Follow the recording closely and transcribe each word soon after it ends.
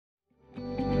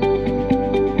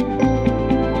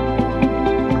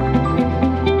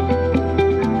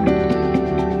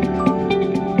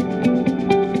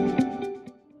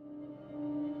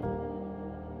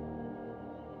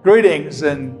Greetings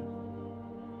and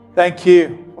thank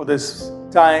you for this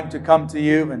time to come to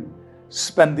you and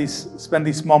spend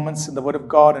these moments in the Word of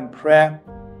God and prayer.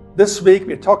 This week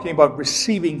we're talking about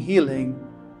receiving healing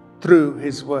through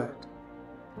His Word.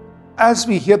 As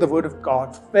we hear the Word of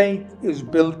God, faith is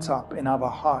built up in our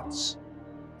hearts,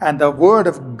 and the Word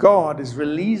of God is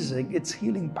releasing its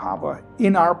healing power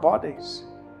in our bodies.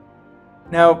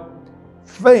 Now,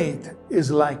 faith is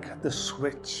like the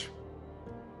switch.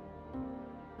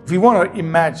 If you want to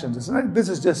imagine this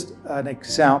is just an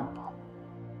example.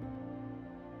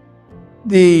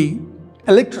 The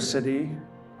electricity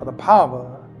or the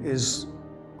power is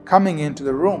coming into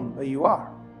the room where you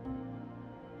are.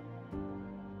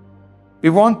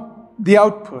 We want the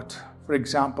output, for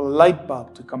example, a light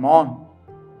bulb to come on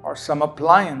or some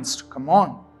appliance to come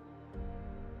on.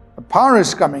 The power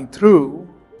is coming through,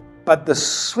 but the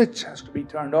switch has to be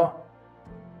turned on.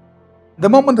 The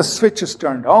moment the switch is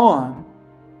turned on,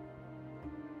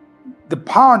 the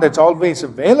power that's always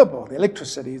available, the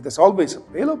electricity that's always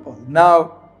available,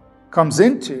 now comes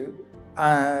into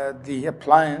the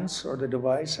appliance or the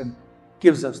device and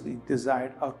gives us the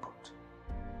desired output.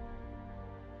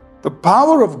 The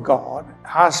power of God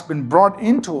has been brought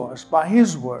into us by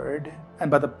His Word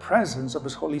and by the presence of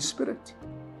His Holy Spirit.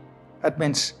 That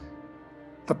means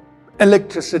the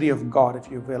electricity of God,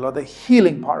 if you will, or the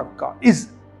healing part of God is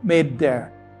made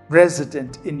there,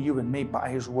 resident in you and me by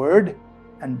His Word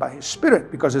and by His Spirit,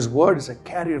 because His Word is a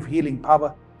carrier of healing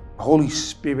power. The Holy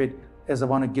Spirit is the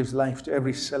one who gives life to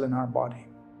every cell in our body.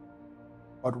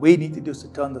 What we need to do is to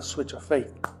turn the switch of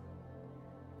faith.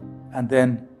 And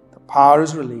then the power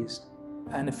is released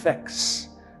and affects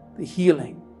the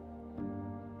healing,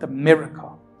 the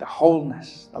miracle, the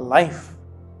wholeness, the life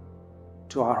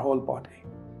to our whole body.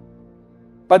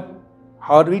 But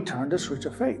how do we turn the switch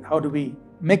of faith? How do we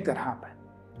make that happen?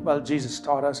 Well, Jesus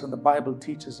taught us and the Bible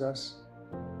teaches us.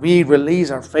 We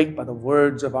release our faith by the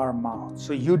words of our mouth.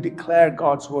 So you declare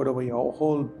God's word over your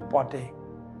whole body.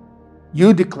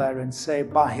 You declare and say,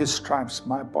 by His stripes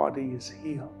my body is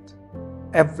healed.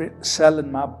 Every cell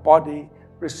in my body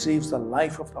receives the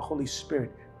life of the Holy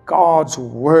Spirit. God's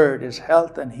word is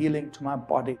health and healing to my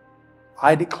body.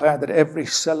 I declare that every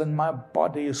cell in my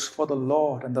body is for the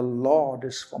Lord, and the Lord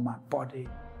is for my body.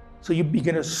 So you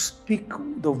begin to speak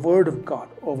the word of God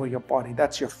over your body.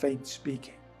 That's your faith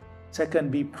speaking.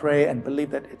 Second, we pray and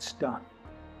believe that it's done.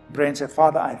 Pray and say,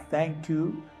 Father, I thank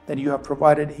you that you have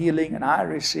provided healing, and I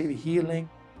receive healing.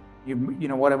 You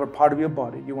know, whatever part of your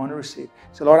body you want to receive.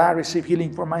 So, Lord, I receive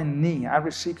healing for my knee. I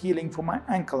receive healing for my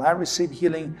ankle. I receive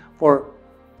healing for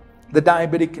the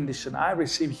diabetic condition. I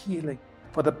receive healing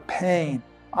for the pain.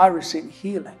 I receive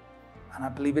healing, and I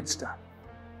believe it's done.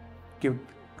 Give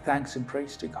thanks and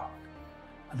praise to God.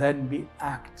 And then we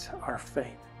act our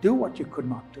faith. Do what you could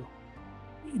not do.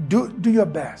 Do your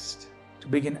best to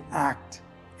begin act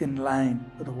in line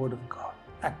with the Word of God.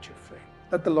 Act your faith.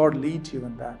 Let the Lord lead you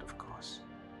in that, of course.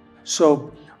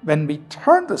 So when we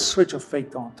turn the switch of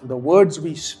faith on to the words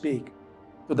we speak,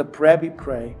 to the prayer we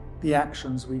pray, the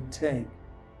actions we take,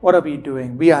 what are we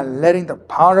doing? We are letting the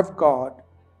power of God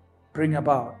bring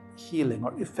about healing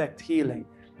or effect healing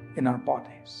in our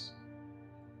bodies.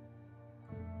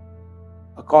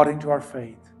 According to our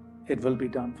faith, it will be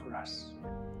done for us.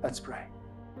 Let's pray.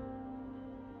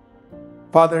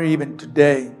 Father, even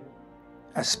today,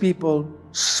 as people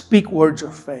speak words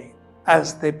of faith,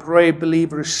 as they pray,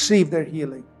 believe, receive their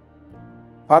healing,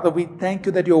 Father, we thank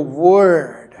you that your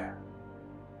word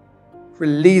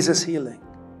releases healing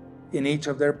in each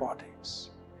of their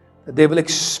bodies, that they will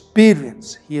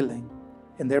experience healing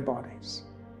in their bodies.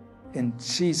 In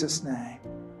Jesus' name,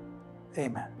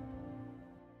 amen.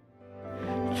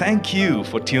 Thank you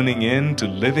for tuning in to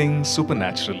Living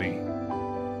Supernaturally.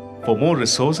 For more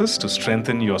resources to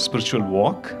strengthen your spiritual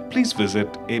walk, please visit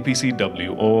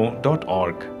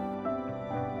apcwo.org.